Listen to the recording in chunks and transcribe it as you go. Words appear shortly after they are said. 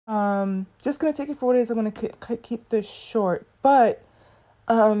Just gonna take it for what it is. I'm gonna keep this short, but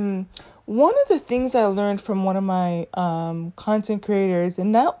one of the things I learned from one of my content creators,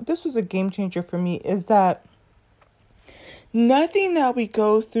 and that this was a game changer for me, is that nothing that we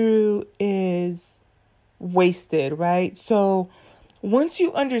go through is wasted, right? So once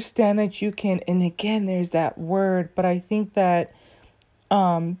you understand that you can, and again, there's that word, but I think that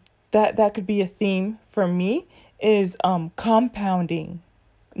that could be a theme for me is compounding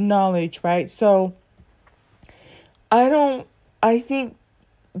knowledge, right? So I think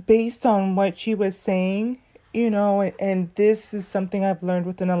based on what she was saying, and this is something I've learned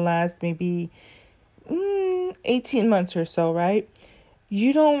within the last maybe 18 months or so, right?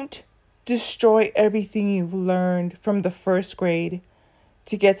 You don't destroy everything you've learned from the first grade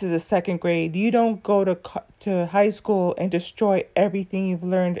to get to the second grade. You don't go to high school and destroy everything you've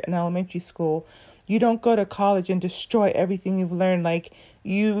learned in elementary school. You don't go to college and destroy everything you've learned. Like,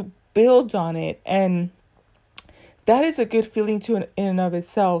 you build on it, and that is a good feeling to in and of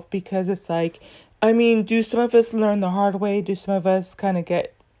itself, because it's like, I mean, do some of us learn the hard way? Do some of us kind of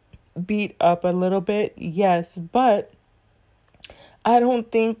get beat up a little bit? Yes, but I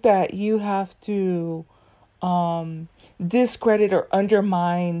don't think that you have to discredit or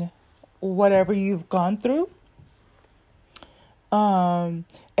undermine whatever you've gone through.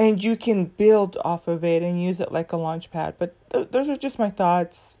 And you can build off of it and use it like a launch pad. But those are just my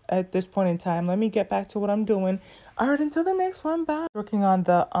thoughts at this point in time. Let me get back to what I'm doing. All right, until the next one, bye. Working on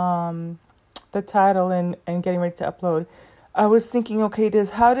the title and getting ready to upload. I was thinking, okay,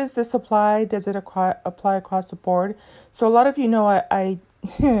 how does this apply? Does it apply across the board? So a lot of you know I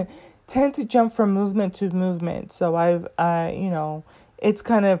tend to jump from movement to movement. So it's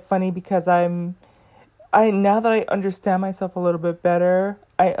kind of funny because now that I understand myself a little bit better,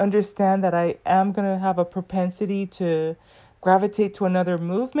 I understand that I am going to have a propensity to gravitate to another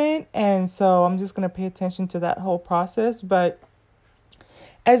movement. And so I'm just going to pay attention to that whole process. But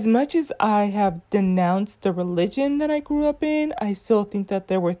as much as I have denounced the religion that I grew up in, I still think that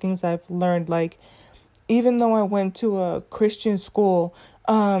there were things I've learned. Like, even though I went to a Christian school,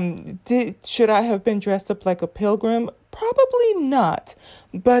 should I have been dressed up like a pilgrim? Probably not.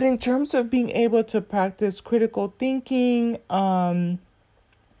 But in terms of being able to practice critical thinking,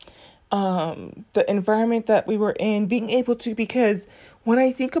 the environment that we were in, being able to, because when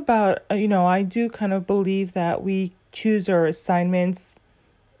I think about, I do kind of believe that we choose our assignments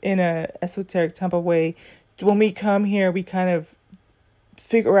in a esoteric type of way. When we come here, we kind of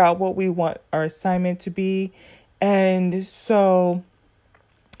figure out what we want our assignment to be. And so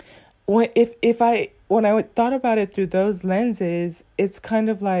when I thought about it through those lenses, it's kind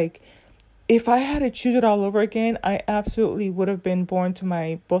of like, if I had to choose it all over again, I absolutely would have been born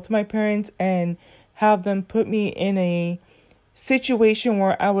to both of my parents and have them put me in a situation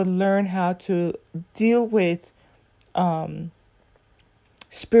where I would learn how to deal with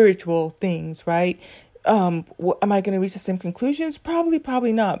spiritual things, right? Am I going to reach the same conclusions?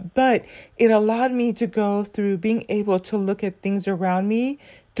 Probably not. But it allowed me to go through being able to look at things around me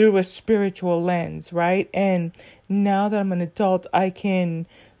through a spiritual lens, right? And now that I'm an adult, I can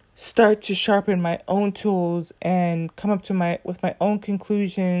start to sharpen my own tools and come up with my own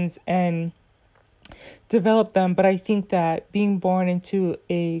conclusions and develop them. But I think that being born into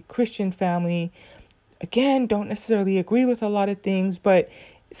a Christian family, again, don't necessarily agree with a lot of things, but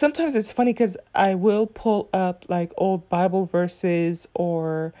sometimes it's funny because I will pull up like old Bible verses,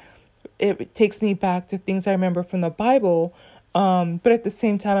 or it takes me back to things I remember from the Bible. But at the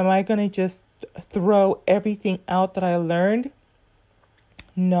same time, am I going to just throw everything out that I learned?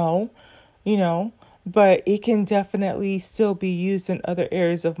 No, but it can definitely still be used in other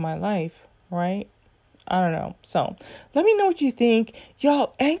areas of my life, right? I don't know. So let me know what you think.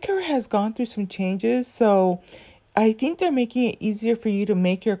 Y'all, Anchor has gone through some changes. So I think they're making it easier for you to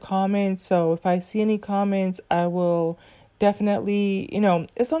make your comments. So if I see any comments, I will definitely,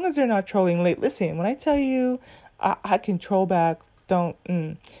 as long as they're not trolling. Listen, when I tell you I can troll back, don't.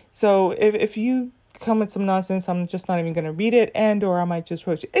 So if you come with some nonsense, I'm just not even going to read it, or I might just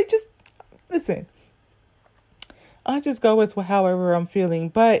roast it. Listen, I'll just go with however I'm feeling.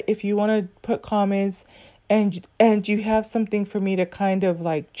 But if you want to put comments and you have something for me to kind of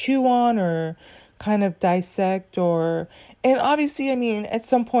like chew on or kind of dissect, and obviously, I mean, at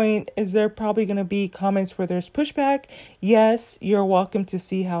some point, is there probably going to be comments where there's pushback? Yes, you're welcome to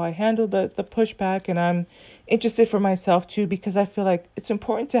see how I handle the pushback, and I'm interested for myself too, because I feel like it's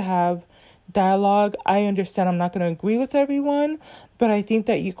important to have dialogue. I understand I'm not going to agree with everyone, but I think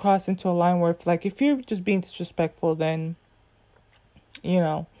that you cross into a line where if you're just being disrespectful, then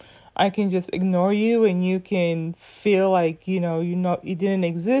I can just ignore you and you can feel like, you didn't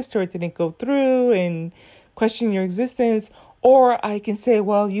exist or it didn't go through and question your existence. Or I can say,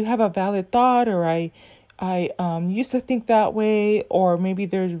 well, you have a valid thought, or I used to think that way, or maybe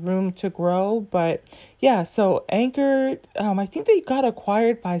there's room to grow. But yeah, so Anchor, I think they got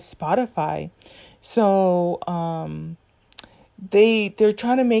acquired by Spotify. So they're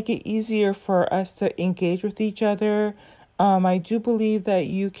trying to make it easier for us to engage with each other. I do believe that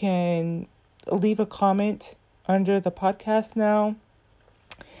you can leave a comment under the podcast now.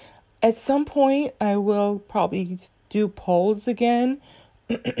 At some point, I will probably do polls again.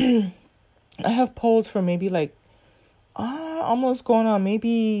 I have polls for maybe like almost going on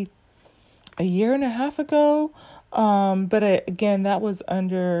maybe a year and a half ago. But again, that was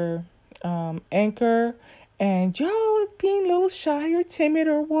under Anchor, and y'all are being a little shy or timid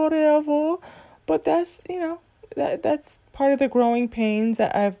or whatever. But that's that's part of the growing pains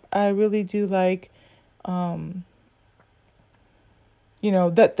that I really do like.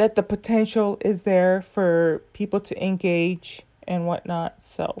 That the potential is there for people to engage and whatnot.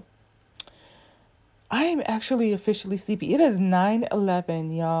 So I am actually officially sleepy. It is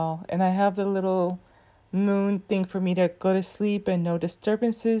 9:11, y'all, and I have the little moon thing for me to go to sleep and no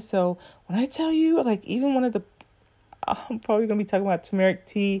disturbances. So when I tell you, like, even one of the, I'm probably gonna be talking about turmeric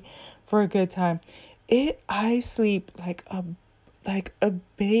tea for a good time. I sleep like a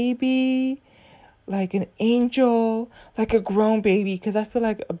baby, like an angel, like a grown baby, because I feel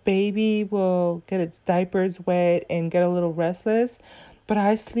like a baby will get its diapers wet and get a little restless, but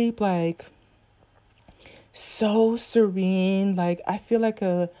I sleep like so serene. Like I feel like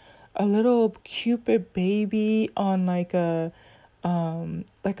a little cupid baby on like an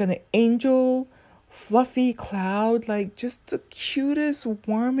angel fluffy cloud, like just the cutest,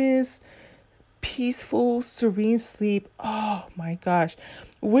 warmest, peaceful, serene sleep. Oh my gosh.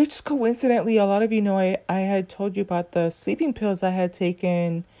 Which coincidentally, a lot of you know, I had told you about the sleeping pills I had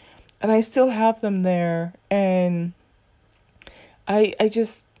taken, and I still have them there. And I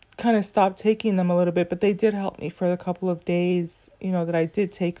just kind of stopped taking them a little bit, but they did help me for a couple of days, that I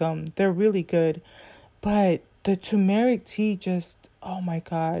did take them. They're really good. But the turmeric tea just, oh my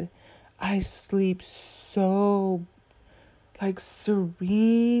God, I sleep so like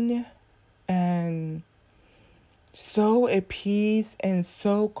serene and so at peace and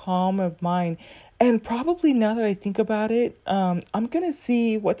so calm of mind. And probably now that I think about it, I'm going to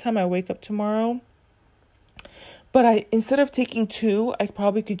see what time I wake up tomorrow. But instead of taking two, I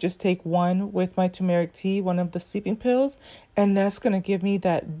probably could just take one with my turmeric tea, one of the sleeping pills. And that's going to give me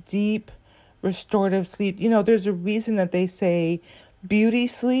that deep restorative sleep. There's a reason that they say beauty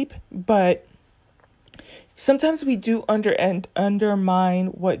sleep, but sometimes we do undermine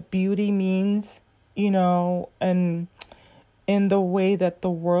what beauty means, and in the way that the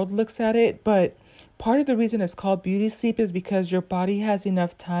world looks at it. But part of the reason it's called beauty sleep is because your body has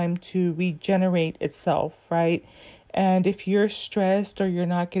enough time to regenerate itself, right? And if you're stressed or you're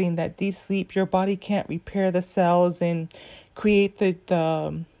not getting that deep sleep, your body can't repair the cells and create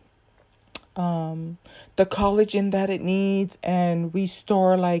the collagen that it needs and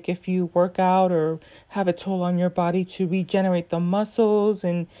restore, like if you work out or have a toll on your body, to regenerate the muscles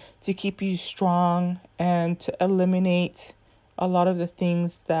and to keep you strong and to eliminate a lot of the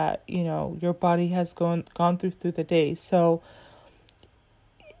things that, your body has gone through the day. So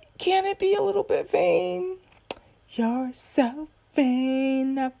can it be a little bit vain? You're so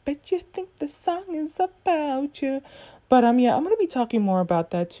vain. I bet you think the song is about you. But yeah, I'm going to be talking more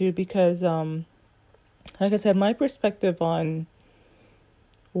about that too, because like I said, my perspective on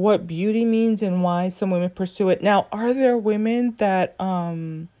what beauty means and why some women pursue it. Now, are there women that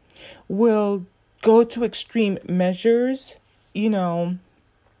will go to extreme measures? If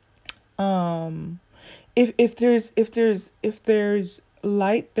there's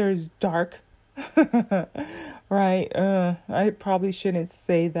light, there's dark. Right? I probably shouldn't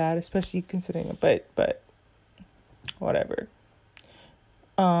say that, especially considering it, but whatever.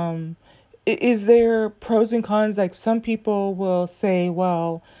 Is there pros and cons? Like some people will say,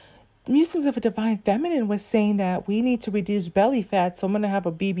 well, Musings of a Divine Feminine was saying that we need to reduce belly fat, so I'm going to have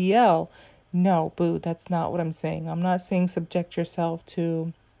a BBL. No, boo, that's not what I'm saying. I'm not saying subject yourself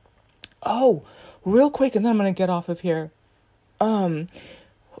to... Oh, real quick, and then I'm going to get off of here. One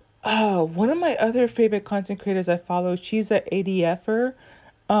of my other favorite content creators I follow, she's a ADFer.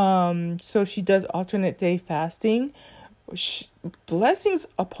 So she does alternate day fasting. Blessings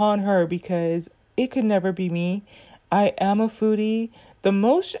upon her, because it could never be me. I am a foodie. The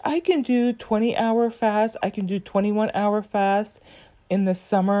most I can do 20-hour fast. I can do 21-hour fast in the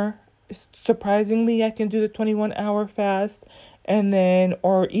summer. Surprisingly, I can do the 21-hour fast. and then,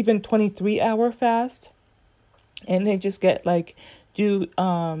 or even 23-hour fast, and then just get like, do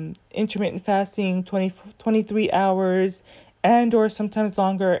intermittent fasting 23 hours and or sometimes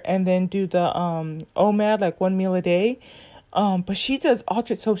longer, and then do the OMAD, like 1 meal a day. But she does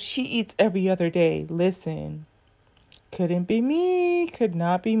alternate, so she eats every other day. Listen, couldn't be me, could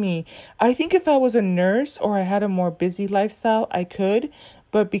not be me. I think if I was a nurse or I had a more busy lifestyle, I could,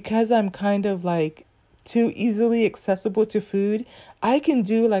 but because I'm kind of like too easily accessible to food, I can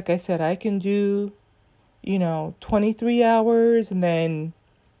do, like I said, I can do 23 hours, and then,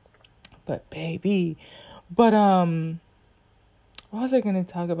 but baby, but, what was I going to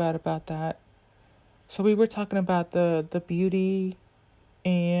talk about that? So we were talking about the beauty,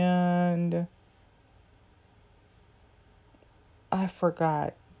 and I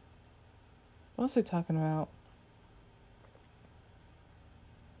forgot. What was I talking about?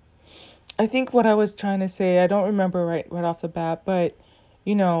 I think what I was trying to say, I don't remember right off the bat, but,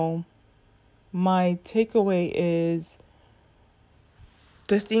 my takeaway is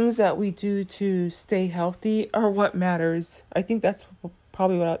the things that we do to stay healthy are what matters. I think that's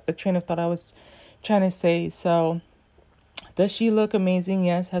probably the train of thought I was trying to say. So, does she look amazing?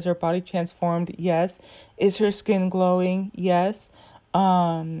 Yes. Has her body transformed? Yes. Is her skin glowing? Yes.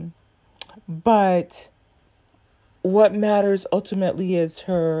 But what matters ultimately is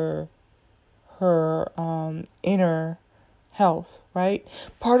her inner health, right?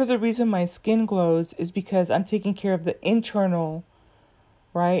 Part of the reason my skin glows is because I'm taking care of the internal,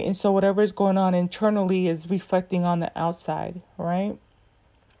 right? And so whatever is going on internally is reflecting on the outside, right?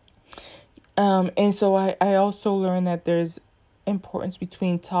 And so I also learned that there's importance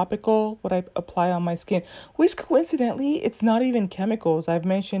between topical, what I apply on my skin, which coincidentally, it's not even chemicals. I've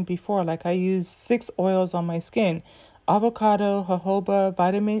mentioned before, like I use 6 oils on my skin: avocado, jojoba,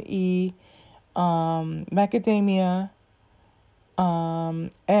 vitamin E, macadamia,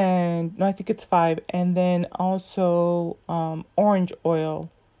 and no, I think it's 5, and then also orange oil.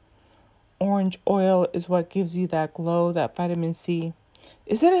 Orange oil is what gives you that glow, that vitamin C.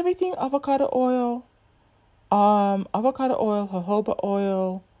 Is that everything? Avocado oil, jojoba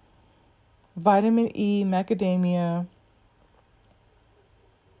oil, vitamin E, macadamia,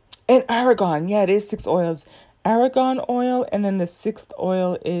 and argan. Yeah, it is 6 oils. Argan oil, and then the 6th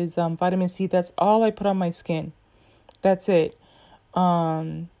oil is vitamin C. That's all I put on my skin. That's it.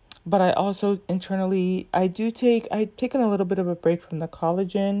 But I also internally, I've taken a little bit of a break from the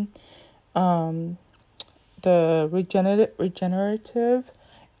collagen, the regenerative,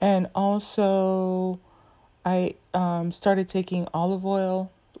 and also I started taking olive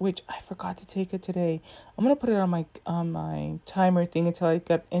oil, which I forgot to take it today. I'm gonna put it on my timer thing until I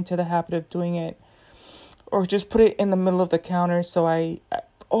get into the habit of doing it, or just put it in the middle of the counter so I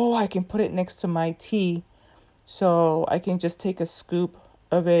can put it next to my tea, so I can just take a scoop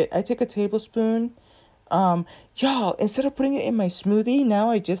of it. I take a tablespoon. Y'all, instead of putting it in my smoothie,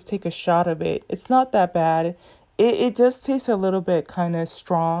 now I just take a shot of it. It's not that bad. It does taste a little bit kind of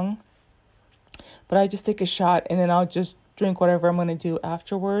strong, but I just take a shot and then I'll just drink whatever I'm going to do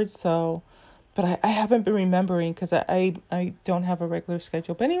afterwards. So, but I haven't been remembering because I don't have a regular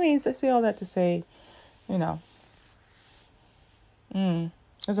schedule. But anyways, I say all that to say, those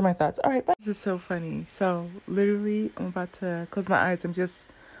are my thoughts. All right, bye. This is so funny. So literally, I'm about to close my eyes. I'm just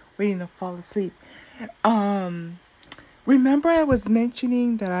waiting to fall asleep. Remember I was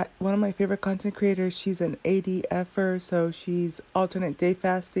mentioning that one of my favorite content creators, she's an ADFer, so she's alternate day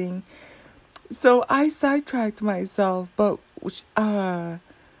fasting. So I sidetracked myself, but what I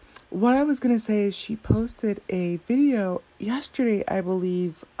was gonna say is she posted a video yesterday, I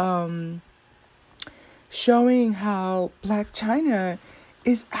believe, showing how Blac Chyna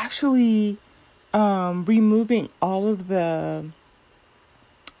is actually removing all of the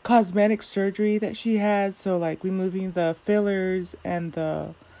cosmetic surgery that she had. So like removing the fillers and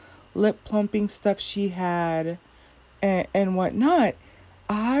the lip plumping stuff she had and whatnot.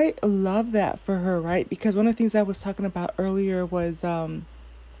 I love that for her, right? Because one of the things I was talking about earlier was do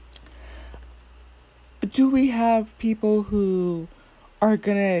we have people who are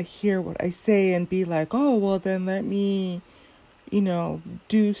gonna hear what I say and be like, oh, well then let me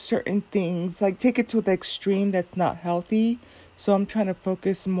do certain things, like take it to the extreme that's not healthy. So I'm trying to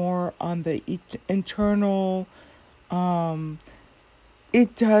focus more on the internal.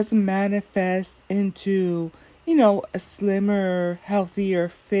 It does manifest into, a slimmer, healthier,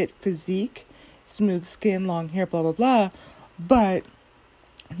 fit physique, smooth skin, long hair, blah, blah, blah. But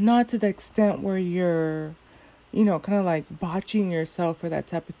not to the extent where you're, kind of like botching yourself or that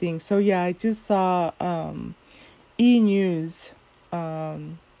type of thing. So yeah, I just saw E! News,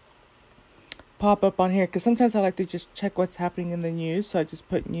 pop up on here because sometimes I like to just check what's happening in the news. So I just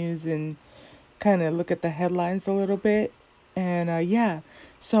put news and kind of look at the headlines a little bit. And yeah,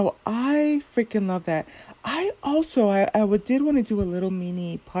 so I freaking love that. I also, did want to do a little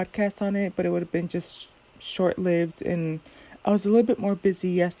mini podcast on it, but it would have been just short lived. And I was a little bit more busy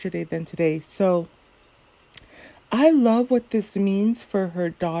yesterday than today. So I love what this means for her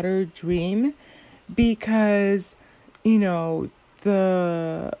daughter, Dream, because, you know,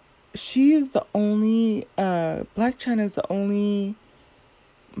 she is the only, Blac Chyna is the only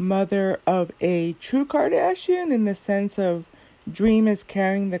mother of a true Kardashian in the sense of Dream is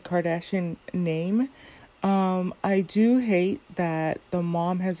carrying the Kardashian name. I do hate that the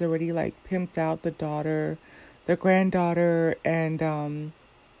mom has already like pimped out the daughter, the granddaughter, and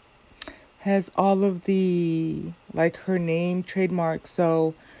has all of the like her name trademark.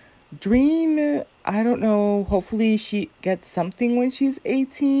 So Dream, I don't know, hopefully she gets something when she's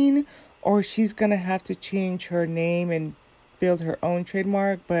 18, or she's gonna have to change her name and build her own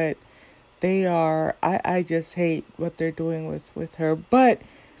trademark. But I just hate what they're doing with her. But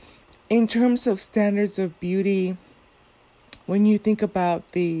in terms of standards of beauty, when you think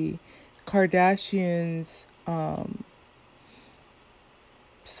about the Kardashians,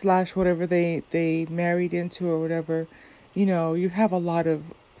 slash whatever they married into or whatever, you know, you have a lot of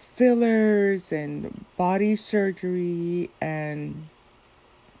fillers and body surgery and,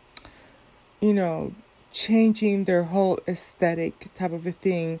 you know, changing their whole aesthetic type of a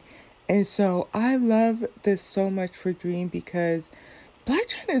thing. And so I love this so much for Dream because Blac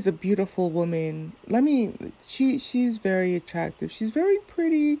Chyna is a beautiful woman. She's very attractive. She's very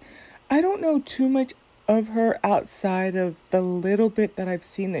pretty. I don't know too much of her outside of the little bit that I've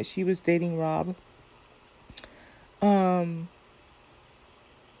seen that she was dating Rob.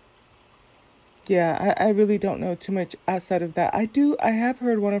 Yeah, I really don't know too much outside of that. I have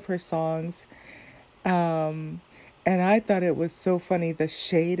heard one of her songs. And I thought it was so funny, the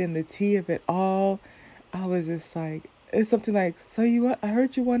shade and the tea of it all. I was just like, it's something like, I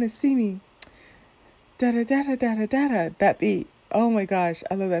heard you want to see me. Da da da da da da da. That beat. Oh my gosh,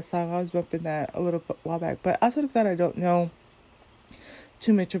 I love that song. I was bumping that a little while back. But outside of that, I don't know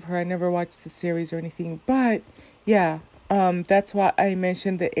too much of her. I never watched the series or anything. But yeah, that's why I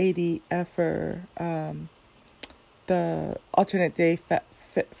mentioned the ADFer, the alternate day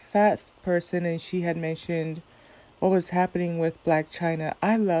fast person, and she had mentioned what was happening with Blac Chyna.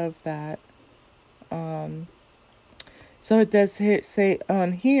 I love that. So it does say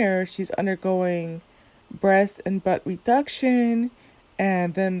on here she's undergoing breast and butt reduction,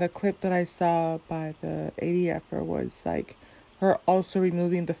 and then the clip that I saw by the ADFer was like her also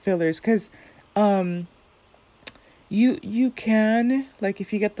removing the fillers, because you can, like,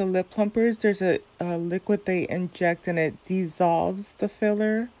 if you get the lip plumpers, there's a liquid they inject and it dissolves the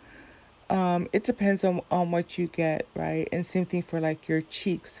filler. It depends on what you get, right? And same thing for like your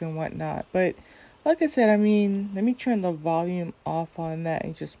cheeks and whatnot. But like I said, I mean, let me turn the volume off on that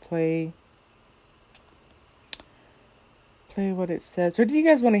and just play what it says. Or do you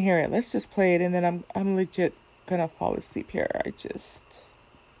guys want to hear it? Let's just play it, and then I'm legit gonna fall asleep here. I just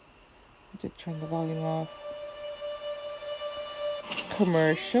turn the volume off.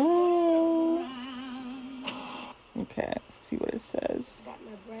 Commercial. Okay, let's see what it says. Got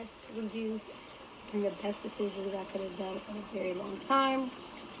my breast reduced, and the best decisions I could have done in a very long time.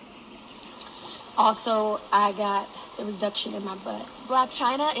 Also, I got the reduction in my butt. Blac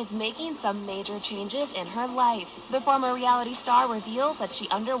Chyna is making some major changes in her life. The former reality star reveals that she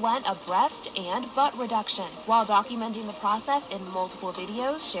underwent a breast and butt reduction while documenting the process in multiple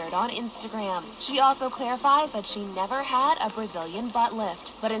videos shared on Instagram. She also clarifies that she never had a Brazilian butt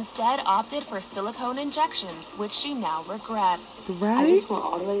lift, but instead opted for silicone injections, which she now regrets. Right? I just want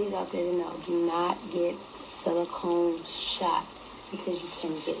all the ladies out there to know, do not get silicone shots, because you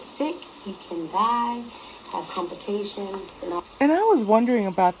can get sick, you can die, have complications, and I was wondering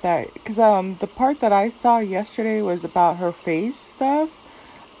about that, because the part that I saw yesterday was about her face stuff.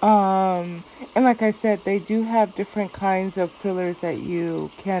 And like I said, they do have different kinds of fillers that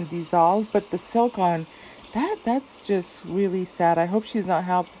you can dissolve, but the silicone, that's just really sad. I hope she's not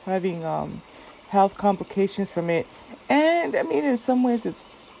having health complications from it. And I mean, in some ways, it's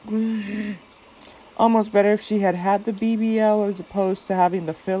almost better if she had the BBL as opposed to having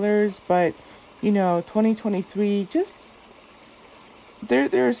the fillers. But you know, 2023, just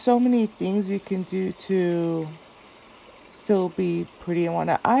there are so many things you can do to still be pretty and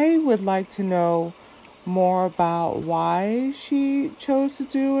whatnot. I would like to know more about why she chose to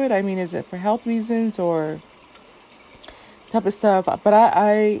do it. I mean, is it for health reasons or type of stuff? But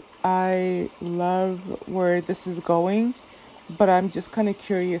I love where this is going, but I'm just kind of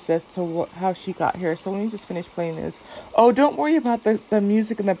curious as to how she got here. So let me just finish playing this. Oh, don't worry about the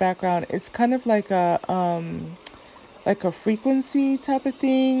music in the background. It's kind of like a frequency type of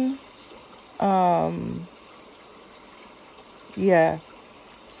thing. Yeah.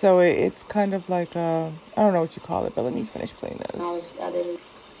 So it's kind of like I don't know what you call it, but let me finish playing this. All this other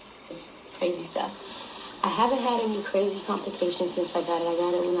crazy stuff. I haven't had any crazy complications since I got it. I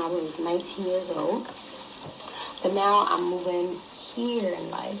got it when I was 19 years old. But now I'm moving here in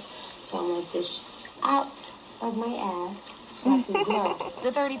life. So I want this out of my ass so I can grow.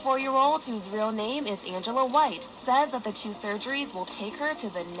 The 34-year-old, whose real name is Angela White, says that the 2 surgeries will take her to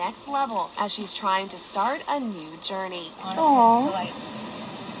the next level as she's trying to start a new journey. Honestly, I feel like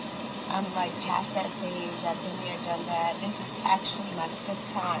I'm like past that stage. I've been there, done that. This is actually my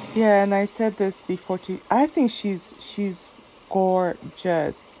 5th time. Yeah, and I said this before too. I think she's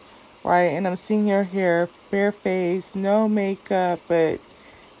gorgeous, right? And I'm seeing her here, bare face, no makeup, but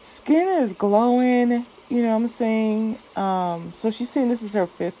skin is glowing. You know what I'm saying? So she's saying this is her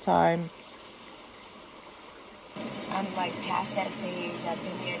 5th time. I'm like past that stage. I've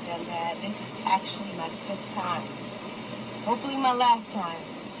been there, done that. This is actually my 5th time. Hopefully my last time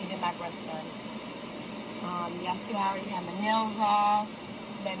getting my breast done. Y'all see I already have my nails off.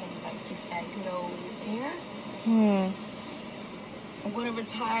 Letting them like get that good old air. I'm gonna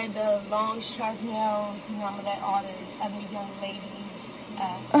retire the long sharp nails. You know, I'm gonna let all the other young ladies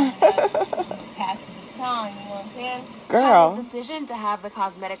pass the baton. You know what I'm saying? Girl. China's decision to have the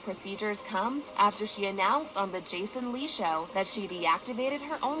cosmetic procedures comes after she announced on the Jason Lee show that she deactivated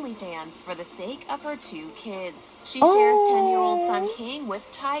her OnlyFans for the sake of her 2 kids. She shares 10-year-old son King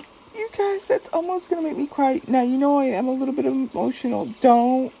with Ty. You guys, that's almost gonna make me cry. Now, you know I am a little bit emotional.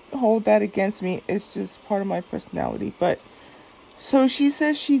 Don't hold that against me. It's just part of my personality. But so she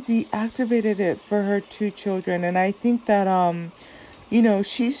says she deactivated it for her 2 children, and I think that you know,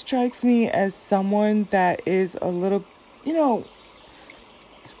 she strikes me as someone that is a little, you know,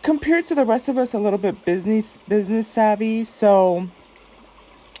 compared to the rest of us, a little bit business savvy. So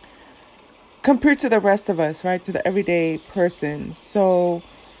compared to the rest of us, right, to the everyday person. So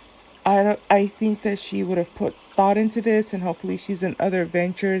I think that she would have put thought into this, and hopefully she's in other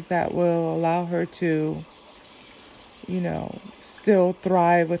ventures that will allow her to, you know, still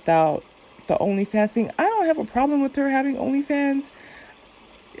thrive without the OnlyFans thing. I don't have a problem with her having OnlyFans.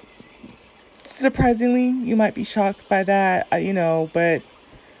 Surprisingly, you might be shocked by that, you know, but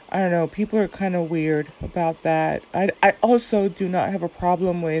I don't know. People are kind of weird about that. I also do not have a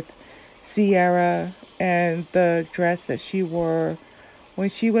problem with Ciara and the dress that she wore when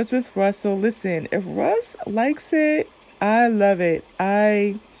she was with Russell. Listen, if Russ likes it, I love it.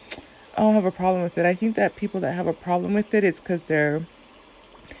 I don't have a problem with it. I think that people that have a problem with it, it's because they're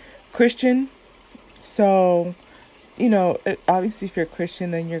Christian. So, you know, obviously if you're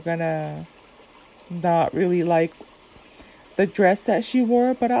Christian, then you're gonna not really like the dress that she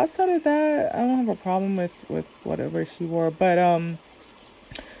wore. But outside of that, I don't have a problem with whatever she wore. But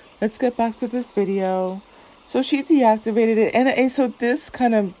let's get back to this video. So she deactivated it, and so this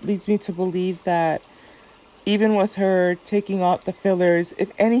kind of leads me to believe that even with her taking out the fillers,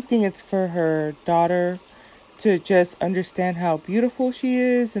 if anything, it's for her daughter to just understand how beautiful she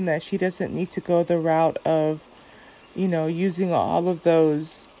is, and that she doesn't need to go the route of, you know, using all of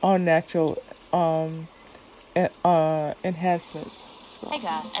those unnatural enhancements.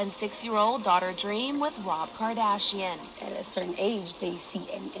 Mega and 6-year-old daughter Dream with Rob Kardashian. At a certain age, they see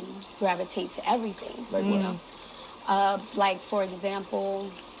and gravitate to everything. Like, you know, like for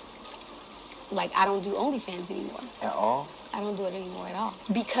example, like I don't do OnlyFans anymore. At all? I don't do it anymore at all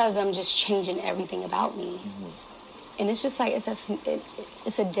because I'm just changing everything about me, and it's just like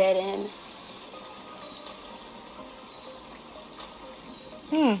it's a dead end.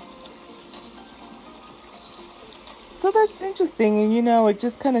 So that's interesting, and you know, it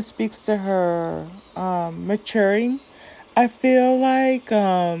just kind of speaks to her maturing. I feel like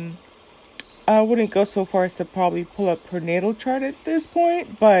I wouldn't go so far as to probably pull up her natal chart at this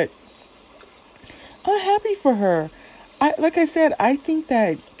point, but I'm happy for her. Like I said, I think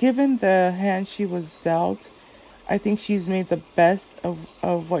that given the hand she was dealt, I think she's made the best of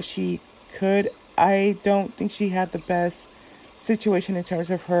what she could. I don't think she had the best situation in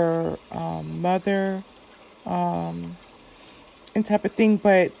terms of her mother and type of thing,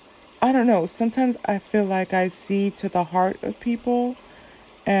 but I don't know, sometimes I feel like I see to the heart of people,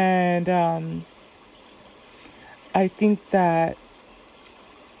 and I think that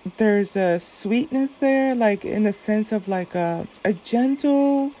there's a sweetness there, like in the sense of like a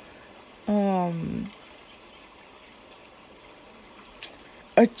gentle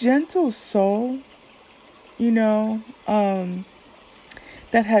soul, you know,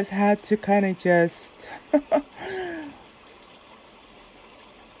 that has had to kind of just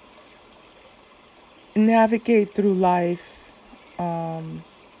navigate through life, um,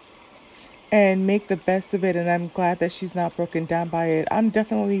 and make the best of it. And I'm glad that she's not broken down by it. I'm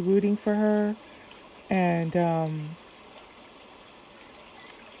definitely rooting for her. And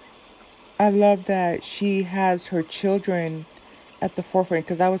I love that she has her children at the forefront,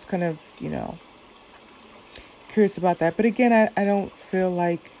 because I was kind of, curious about that. But again, I don't feel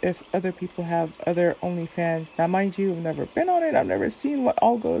like if other people have other OnlyFans. Now, mind you, I've never been on it. I've never seen what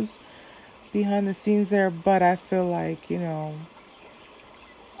all goes behind the scenes there. But I feel like, I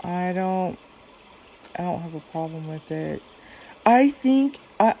don't have a problem with it. I think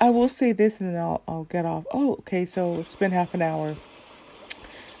I will say this, and then I'll get off. Oh, okay. So it's been half an hour.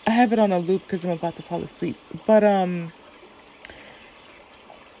 I have it on a loop because I'm about to fall asleep. But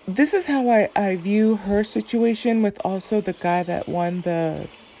this is how I view her situation with also the guy that won the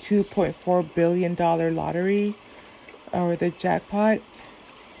 $2.4 billion lottery, or the jackpot.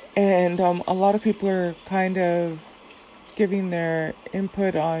 And a lot of people are kind of giving their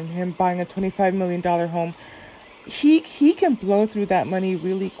input on him buying a $25 million home. He can blow through that money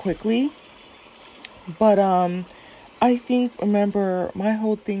really quickly. But I think, remember, my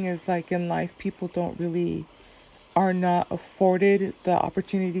whole thing is like in life, people are not afforded the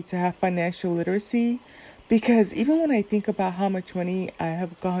opportunity to have financial literacy. Because even when I think about how much money I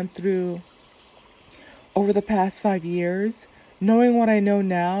have gone through over the past 5 years, knowing what I know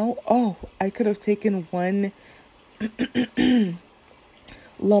now, I could have taken one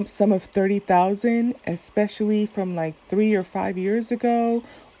lump sum of 30,000, especially from like 3 or 5 years ago,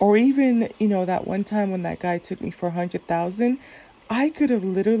 or even, that one time when that guy took me for 100,000. I could have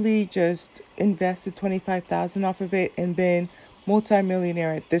literally just invested 25,000 off of it and been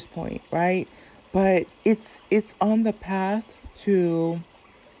multimillionaire at this point, right? But it's on the path to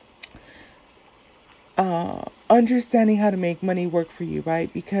understanding how to make money work for you,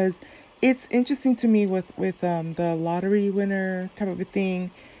 right? Because it's interesting to me with the lottery winner type of a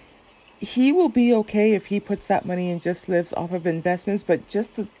thing. He will be okay if he puts that money and just lives off of investments, but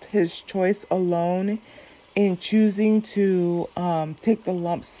just his choice alone in choosing to take the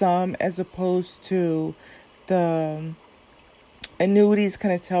lump sum as opposed to the annuities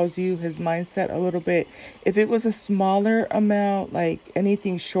kind of tells you his mindset a little bit. If it was a smaller amount, like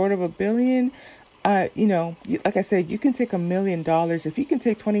anything short of $1 billion, like I said, you can take $1 million. If you can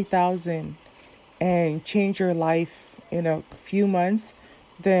take 20,000 and change your life in a few months,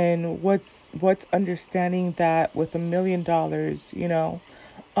 then what's understanding that with $1 million,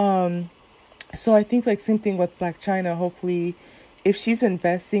 So I think like same thing with Blac Chyna. Hopefully, if she's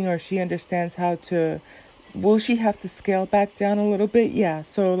investing or she understands how to, will she have to scale back down a little bit? Yeah.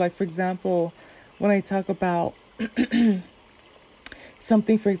 So like, for example, when I talk about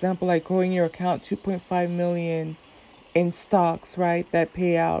something, for example, like growing your account 2.5 million in stocks, right, that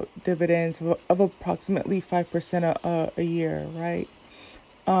pay out dividends of approximately 5% a year, right?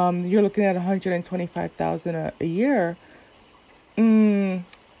 You're looking at 125,000 a year.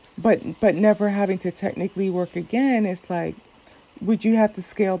 But never having to technically work again. It's like, would you have to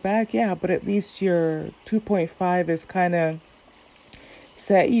scale back? Yeah, but at least your 2.5 is kind of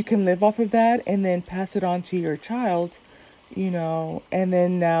set. You can live off of that and then pass it on to your child, and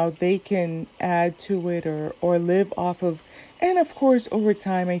then now they can add to it or live off of. And of course, over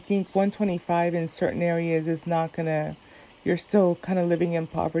time, I think 125 in certain areas is not gonna, you're still kind of living in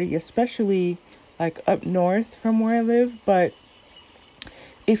poverty, especially like up north from where I live. But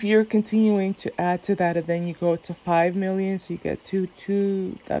if you're continuing to add to that and then you go to 5 million, so you get two,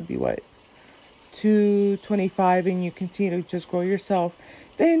 that'd be what? 225, and you continue to just grow yourself,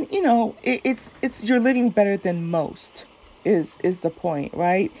 then, it's you're living better than most is the point,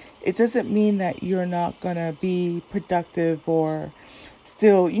 right? It doesn't mean that you're not gonna be productive or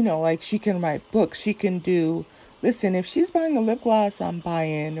still, like she can write books, she can do, listen, if she's buying a lip gloss, I'm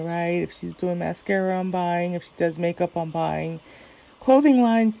buying, right? If she's doing mascara, I'm buying. If she does makeup, I'm buying. Clothing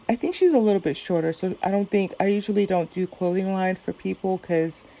line, I think she's a little bit shorter, so I usually don't do clothing line for people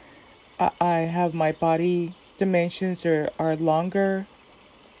because I have my body dimensions are longer.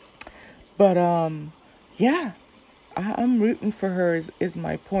 But yeah, I'm rooting for her is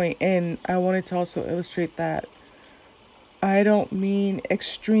my point. And I wanted to also illustrate that I don't mean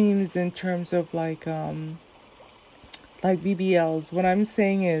extremes in terms of like BBLs. What I'm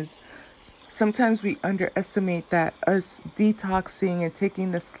saying is, sometimes we underestimate that us detoxing and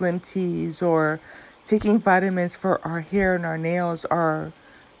taking the slim teas or taking vitamins for our hair and our nails are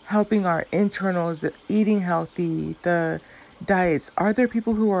helping our internals, eating healthy, the diets. Are there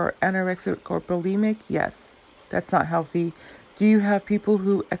people who are anorexic or bulimic? Yes. That's not healthy. Do you have people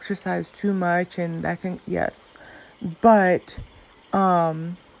who exercise too much and that can, yes. But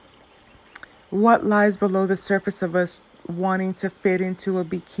what lies below the surface of us wanting to fit into a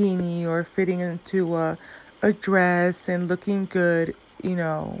bikini or fitting into a dress and looking good,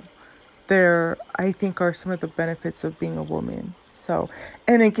 there, I think, are some of the benefits of being a woman. So,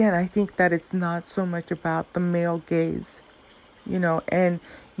 and again, I think that it's not so much about the male gaze, and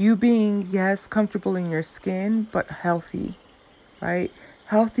you being, yes, comfortable in your skin, but healthy, right?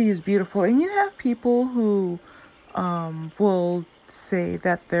 Healthy is beautiful. And you have people who will say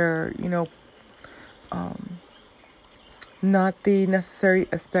that they're, not the necessary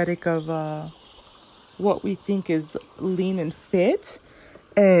aesthetic of what we think is lean and fit,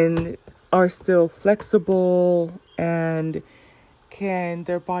 and are still flexible, and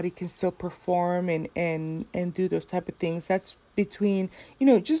their body can still perform and do those type of things. That's between,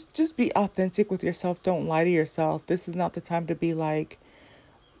 just be authentic with yourself. Don't lie to yourself. This is not the time to be like,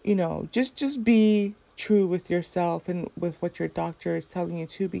 just be true with yourself and with what your doctor is telling you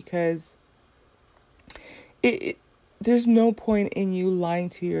to, because there's no point in you lying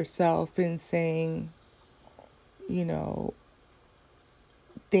to yourself and saying,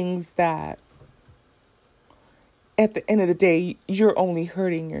 things that at the end of the day, you're only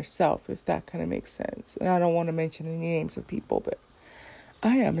hurting yourself, if that kind of makes sense. And I don't want to mention any names of people, but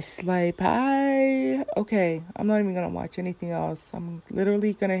I am a slay pie. Okay, I'm not even going to watch anything else. I'm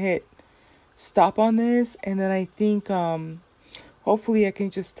literally going to hit stop on this. And then I think hopefully I can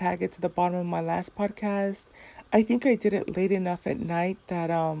just tag it to the bottom of my last podcast. I think I did it late enough at night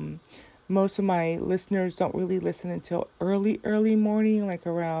that most of my listeners don't really listen until early morning, like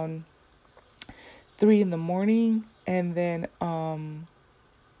around 3 a.m. And then and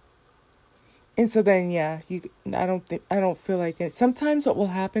so then, yeah, I don't feel like it. Sometimes what will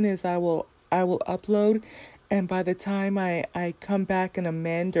happen is I will upload, and by the time I come back and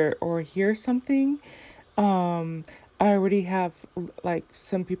amend or hear something, I already have, like,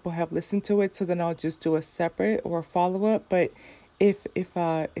 some people have listened to it, so then I'll just do a separate or a follow-up. But if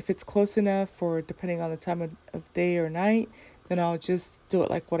it's close enough, or depending on the time of day or night, then I'll just do it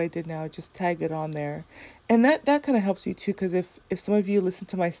like what I did now, just tag it on there. And that kind of helps you too, because if some of you listen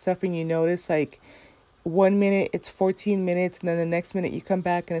to my stuff and you notice, like, 1 minute it's 14 minutes, and then the next minute you come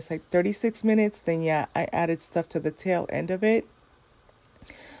back and it's like 36 minutes, then yeah, I added stuff to the tail end of it,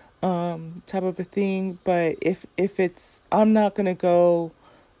 type of a thing. But if it's, I'm not gonna go,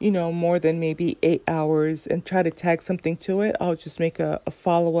 more than maybe 8 hours and try to tag something to it. I'll just make a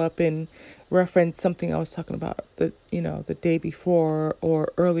follow-up and reference something I was talking about the day before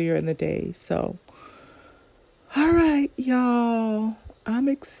or earlier in the day. So, all right, y'all, I'm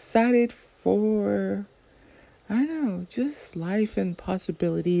excited for, I don't know, just life and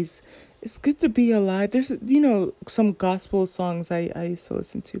possibilities. It's good to be alive. There's, some gospel songs I used to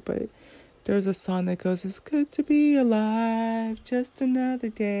listen to, but there's a song that goes, "It's good to be alive, just another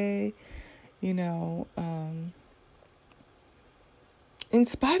day," in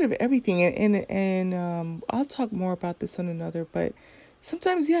spite of everything. And I'll talk more about this on another, but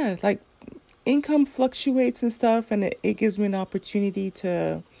sometimes, yeah, like, income fluctuates and stuff, and it gives me an opportunity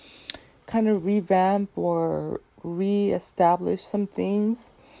to kind of revamp or reestablish some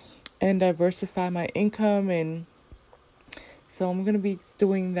things and diversify my income. And so I'm going to be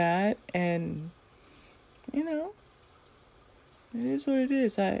doing that, and, it is what it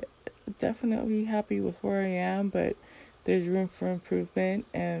is. I definitely happy with where I am, but there's room for improvement.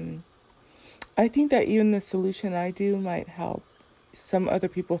 And I think that even the solution I do might help some other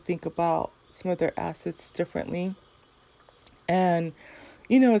people think about some of their assets differently. And,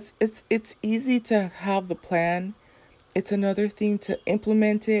 it's easy to have the plan. It's another thing to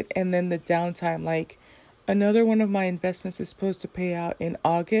implement it, and then the downtime. Like, another one of my investments is supposed to pay out in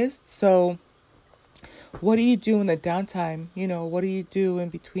August. So what do you do in the downtime? What do you do in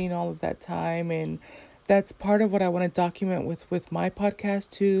between all of that time? And that's part of what I want to document with my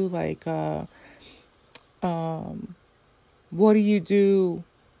podcast too. Like, what do you do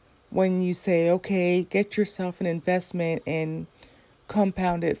when you say, okay, get yourself an investment and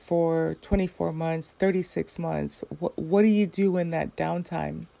compound it for 24 months, 36 months. What do you do in that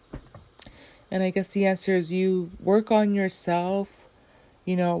downtime? And I guess the answer is you work on yourself,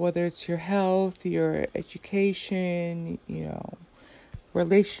 whether it's your health, your education,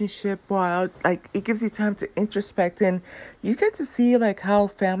 relationship. Well, like, it gives you time to introspect, and you get to see, like, how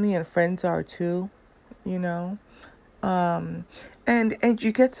family and friends are too, and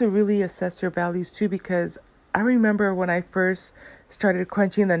you get to really assess your values too, because I remember when I first started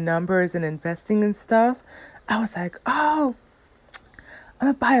crunching the numbers and investing in stuff, I was like, oh, I'm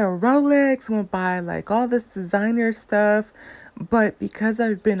gonna buy a Rolex, I'm gonna buy like all this designer stuff. But because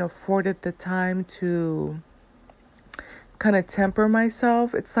I've been afforded the time to kind of temper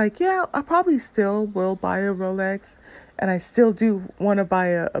myself, it's like, yeah, I probably still will buy a Rolex, and I still do want to buy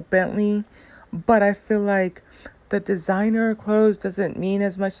a Bentley, but I feel like the designer clothes doesn't mean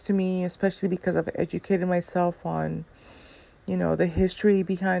as much to me, especially because I've educated myself on, the history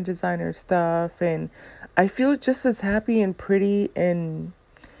behind designer stuff, and I feel just as happy and pretty in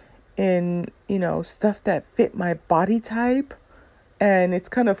stuff that fit my body type. And it's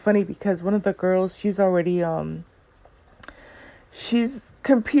kind of funny because one of the girls, she's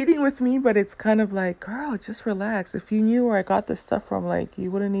competing with me, but it's kind of like, girl, just relax. If you knew where I got this stuff from, like, you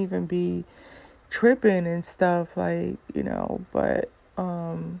wouldn't even be tripping and stuff, like, but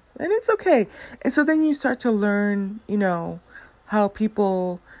and it's okay. And so then you start to learn, how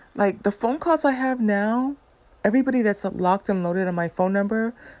people, like, the phone calls I have now, everybody that's locked and loaded on my phone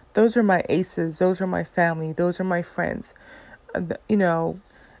number, those are my aces, those are my family, those are my friends.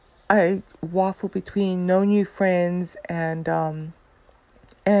 I waffle between no new friends and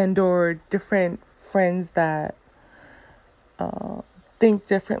or different friends that think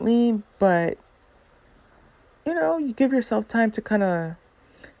differently, but you give yourself time to kind of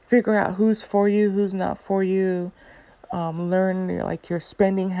figure out who's for you, who's not for you, learn your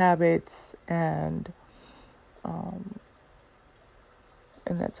spending habits and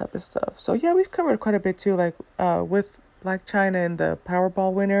that type of stuff. So yeah, we've covered quite a bit too, like with Blac Chyna and the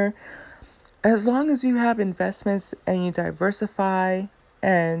Powerball winner. As long as you have investments and you diversify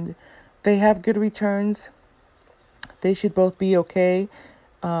and they have good returns, they should both be okay.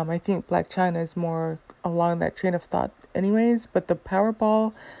 I think Blac Chyna is more along that train of thought anyways, but the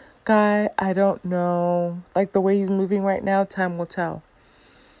Powerball guy, I don't know. Like the way he's moving right now, time will tell.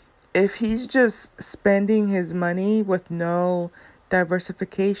 If he's just spending his money with no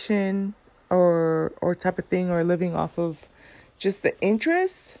diversification or type of thing, or living off of just the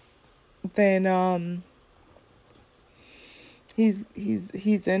interest, then he's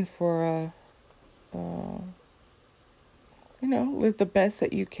in for live the best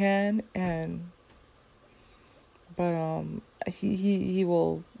that you can, but he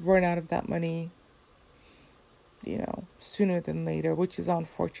will run out of that money sooner than later, which is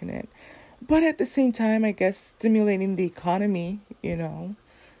unfortunate. But at the same time, I guess stimulating the economy,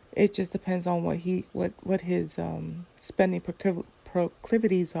 it just depends on what his spending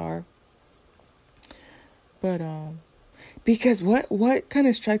proclivities are. But because what kind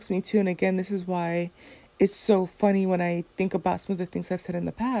of strikes me too, and again, this is why it's so funny when I think about some of the things I've said in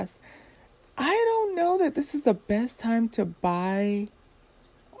the past. I don't know that this is the best time to buy.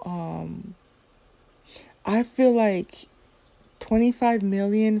 I feel like $25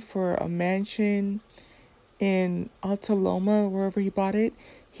 million for a mansion in Alta Loma, wherever he bought it.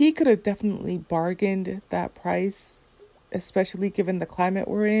 He could have definitely bargained that price, especially given the climate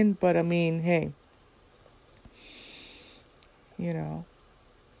we're in. But I mean, hey,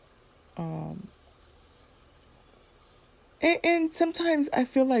 and sometimes I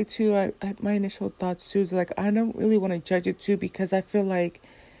feel like too, I my initial thoughts too is like, I don't really want to judge it too, because I feel like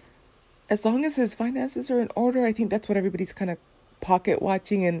as long as his finances are in order, I think that's what everybody's kind of pocket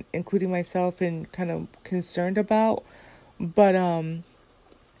watching, and including myself, and kind of concerned about. But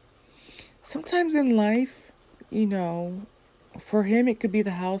sometimes in life, for him it could be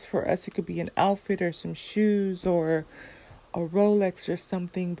the house, for us it could be an outfit or some shoes or a Rolex or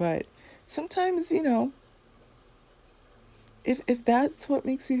something. But sometimes, if that's what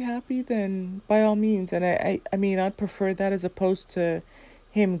makes you happy, then by all means. And I mean, I'd prefer that as opposed to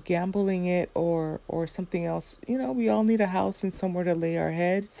him gambling it or something else. We all need a house and somewhere to lay our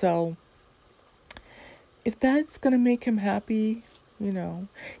head. So if that's gonna make him happy,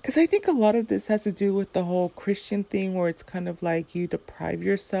 because I think a lot of this has to do with the whole Christian thing, where it's kind of like you deprive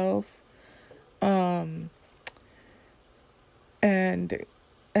yourself, and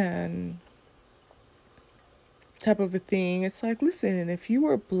type of a thing. It's like, listen, if you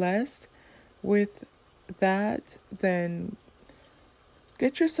were blessed with that, then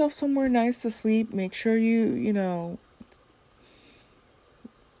get yourself somewhere nice to sleep. Make sure you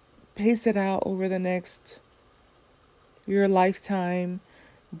pace it out over your lifetime.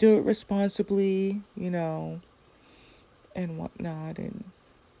 Do it responsibly, and whatnot. And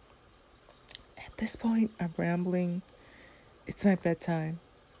at this point, I'm rambling. It's my bedtime.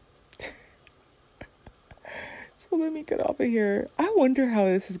 So let me get off of here. I wonder how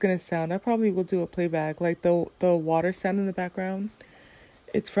this is gonna sound. I probably will do a playback, like the water sound in the background.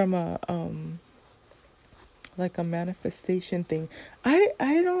 It's from a like a manifestation thing. I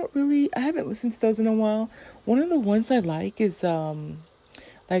haven't listened to those in a while. One of the ones I like is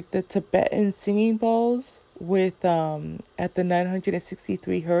like the Tibetan singing bowls with at the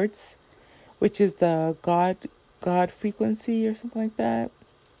 963 hertz, which is the God frequency or something like that.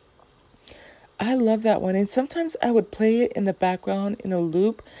 I love that one, and sometimes I would play it in the background in a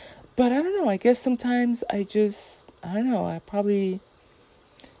loop, but I don't know, I guess sometimes I don't know, I probably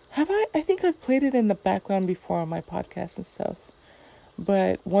I think I've played it in the background before on my podcast and stuff.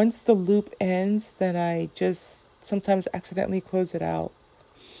 But once the loop ends, then I just sometimes accidentally close it out.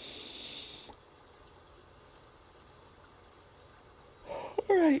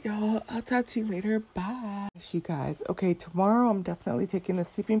 All right, y'all. I'll talk to you later. Bye. You guys. Okay, tomorrow I'm definitely taking the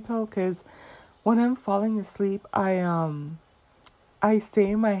sleeping pill because when I'm falling asleep, I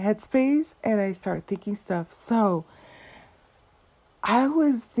stay in my headspace and I start thinking stuff. So I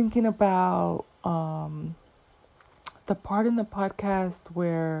was thinking about the part in the podcast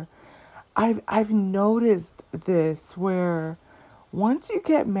where I've noticed this, where once you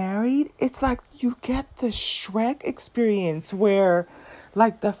get married, it's like you get the Shrek experience, where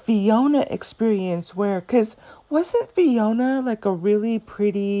like the Fiona experience, where, cause wasn't Fiona like a really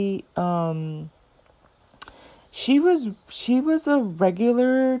pretty, she was a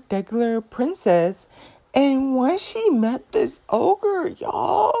regular princess, and once she met this ogre,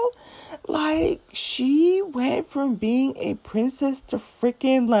 y'all, like she went from being a princess to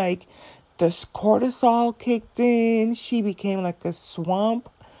freaking like this cortisol kicked in. She became like a swamp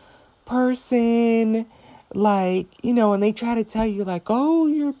person. Like, you know, and they try to tell you like, oh,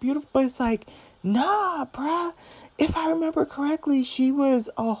 you're beautiful, but it's like, nah, bruh. If I remember correctly, she was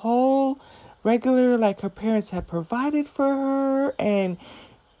a whole regular, like her parents had provided for her, and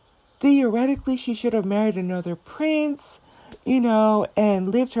theoretically she should have married another prince, you know, and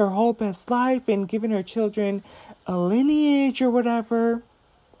lived her whole best life and given her children a lineage or whatever.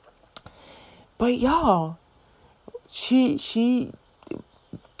 But y'all, she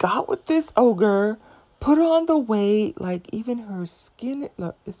got with this ogre, put on the weight, like even her skin,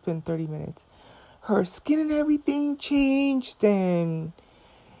 look, it's been 30 minutes. Her skin and everything changed, and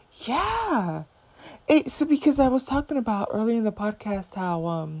yeah. It's because I was talking about earlier in the podcast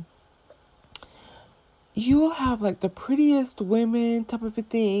how you'll have like the prettiest women type of a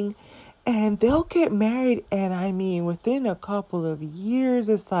thing, and they'll get married, and I mean within a couple of years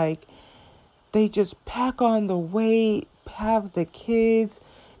it's like they just pack on the weight, have the kids,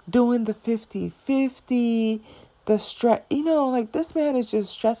 doing the 50-50, the stress, you know, like this man is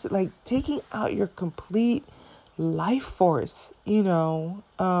just stressed, like taking out your complete life force, you know,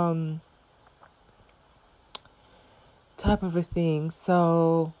 type of a thing.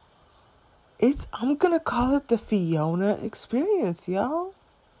 So I'm gonna call it the Fiona experience, y'all.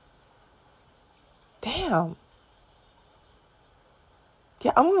 Damn.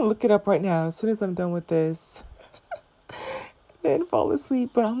 Yeah, I'm gonna look it up right now as soon as I'm done with this. Then fall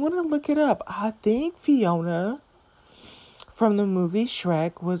asleep, but I'm gonna look it up. I think Fiona from the movie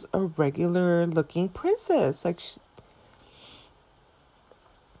Shrek was a regular looking princess. Like,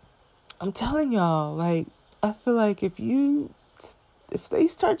 I'm telling y'all, like, I feel like if they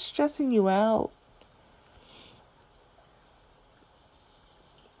start stressing you out,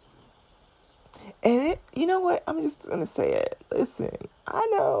 and you know what? I'm just gonna say it. Listen, I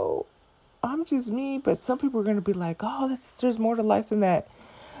know I'm just me, but some people are gonna be like, "Oh, there's more to life than that."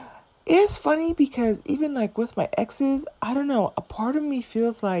 It's funny because even like with my exes, I don't know. A part of me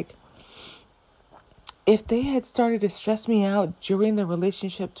feels like if they had started to stress me out during the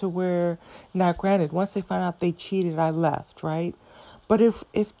relationship, to where, now granted, once they found out they cheated, I left, right? But if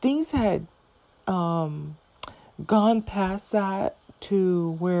things had gone past that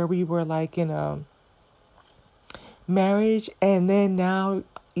to where we were like in a marriage, and then now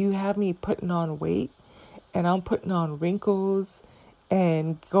you have me putting on weight and I'm putting on wrinkles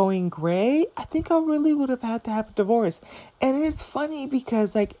and going gray, I think I really would have had to have a divorce. And it's funny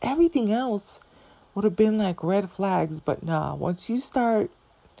because like everything else would have been like red flags, but nah, once you start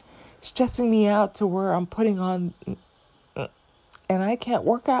stressing me out to where I'm putting on and I can't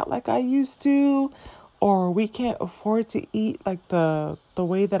work out like I used to, or we can't afford to eat like the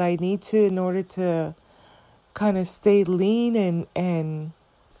way that I need to in order to kind of stay lean and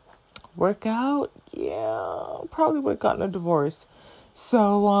work out, yeah, probably would have gotten a divorce.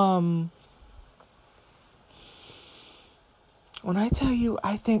 So when I tell you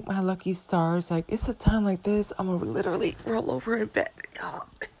I thank my lucky stars, like it's a time like this, I'm gonna literally roll over in bed.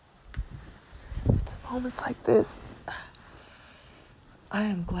 It's moments like this I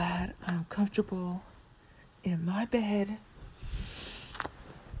am glad I'm comfortable in my bed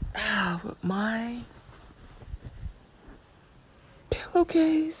with my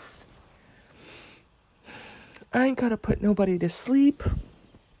pillowcase. I ain't gotta put nobody to sleep.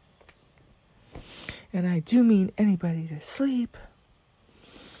 And I do mean anybody to sleep.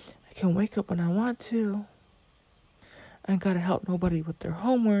 I can wake up when I want to. I ain't gotta help nobody with their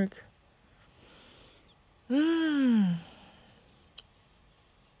homework. Oh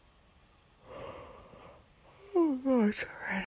gosh, alright.